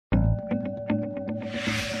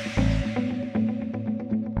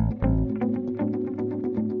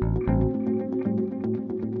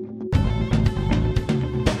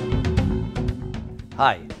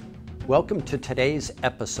Hi, welcome to today's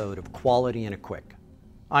episode of Quality in a Quick.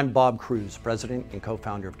 I'm Bob Cruz, President and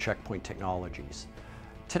co-founder of Checkpoint Technologies.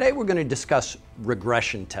 Today we're going to discuss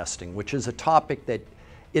regression testing, which is a topic that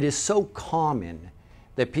it is so common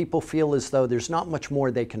that people feel as though there's not much more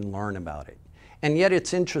they can learn about it. And yet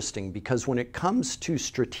it's interesting because when it comes to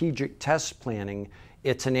strategic test planning,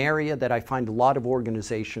 it's an area that I find a lot of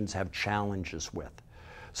organizations have challenges with.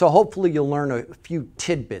 So hopefully you'll learn a few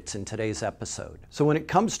tidbits in today's episode. So when it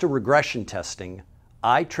comes to regression testing,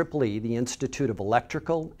 IEEE, the Institute of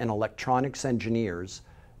Electrical and Electronics Engineers,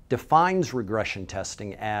 defines regression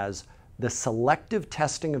testing as the selective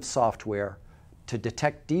testing of software to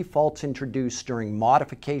detect defaults introduced during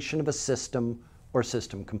modification of a system or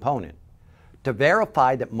system component, to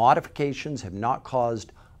verify that modifications have not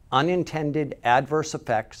caused unintended adverse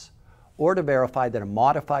effects, or to verify that a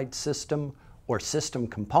modified system or system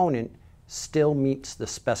component still meets the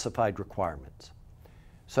specified requirements.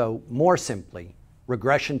 So more simply,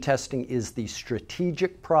 regression testing is the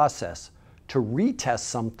strategic process to retest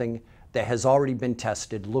something that has already been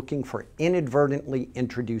tested, looking for inadvertently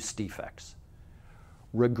introduced defects.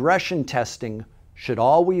 Regression testing should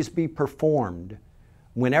always be performed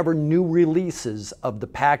whenever new releases of the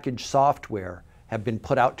packaged software have been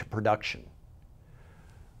put out to production.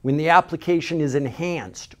 When the application is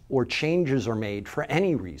enhanced or changes are made for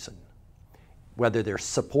any reason, whether there's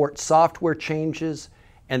support software changes,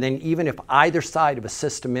 and then even if either side of a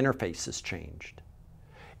system interface is changed.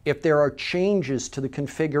 If there are changes to the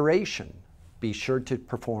configuration, be sure to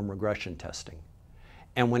perform regression testing.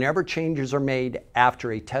 And whenever changes are made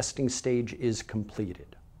after a testing stage is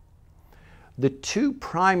completed. The two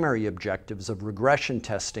primary objectives of regression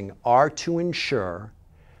testing are to ensure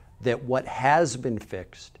that what has been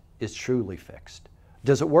fixed is truly fixed.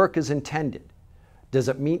 Does it work as intended? Does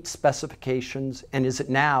it meet specifications? And is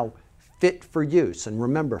it now fit for use? And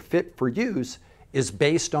remember, fit for use is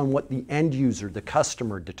based on what the end user, the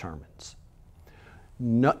customer, determines.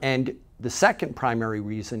 And the second primary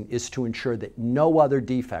reason is to ensure that no other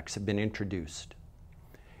defects have been introduced.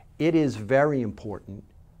 It is very important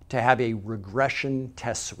to have a regression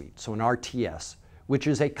test suite, so an RTS, which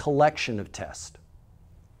is a collection of tests.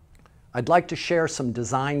 I'd like to share some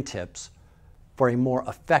design tips for a more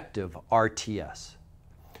effective RTS.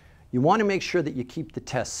 You want to make sure that you keep the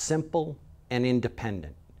tests simple and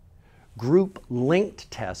independent. Group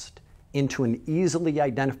linked tests into an easily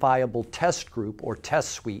identifiable test group or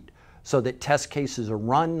test suite so that test cases are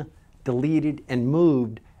run, deleted, and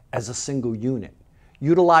moved as a single unit.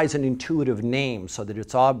 Utilize an intuitive name so that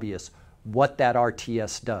it's obvious what that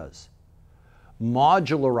RTS does.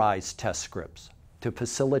 Modularize test scripts to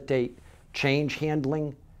facilitate change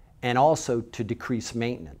handling and also to decrease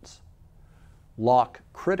maintenance. Lock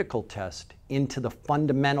critical test into the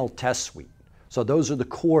fundamental test suite. So those are the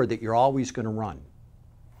core that you're always going to run.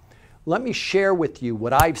 Let me share with you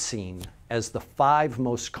what I've seen as the 5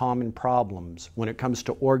 most common problems when it comes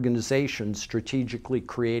to organizations strategically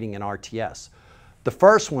creating an RTS. The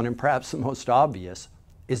first one, and perhaps the most obvious,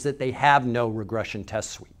 is that they have no regression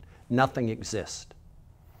test suite. Nothing exists.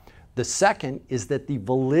 The second is that the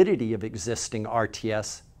validity of existing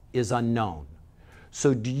RTS is unknown.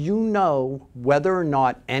 So do you know whether or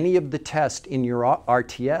not any of the tests in your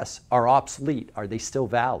RTS are obsolete? Are they still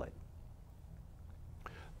valid?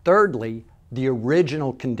 Thirdly, the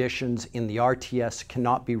original conditions in the RTS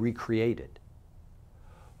cannot be recreated.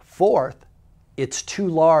 Fourth, it's too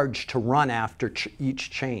large to run after each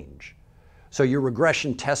change. So your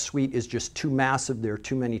regression test suite is just too massive, there are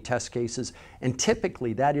too many test cases, and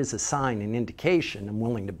typically that is a sign, an indication, I'm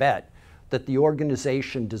willing to bet, that the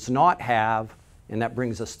organization does not have, and that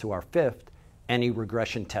brings us to our 5th, any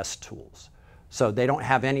regression test tools. So they don't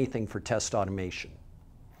have anything for test automation.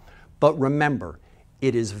 But remember,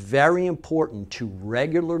 it is very important to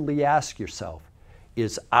regularly ask yourself,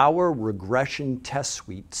 is our regression test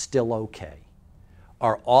suite still okay?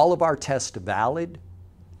 Are all of our tests valid?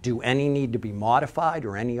 Do any need to be modified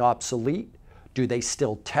or any obsolete? Do they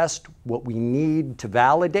still test what we need to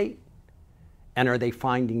validate? And are they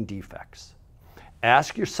finding defects?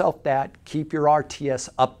 Ask yourself that, keep your RTS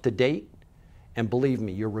up to date, and believe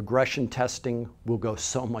me, your regression testing will go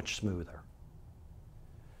so much smoother.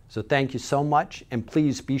 So thank you so much, and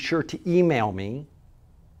please be sure to email me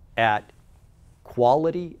at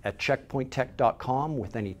quality@checkpointtech.com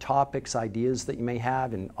with any topics, ideas that you may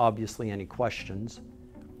have, and obviously any questions.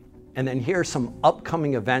 And then here are some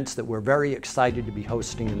upcoming events that we're very excited to be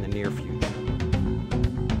hosting in the near future.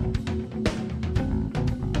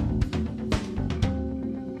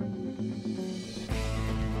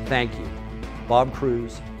 Thank you. Bob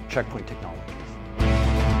Cruz, Checkpoint Technologies.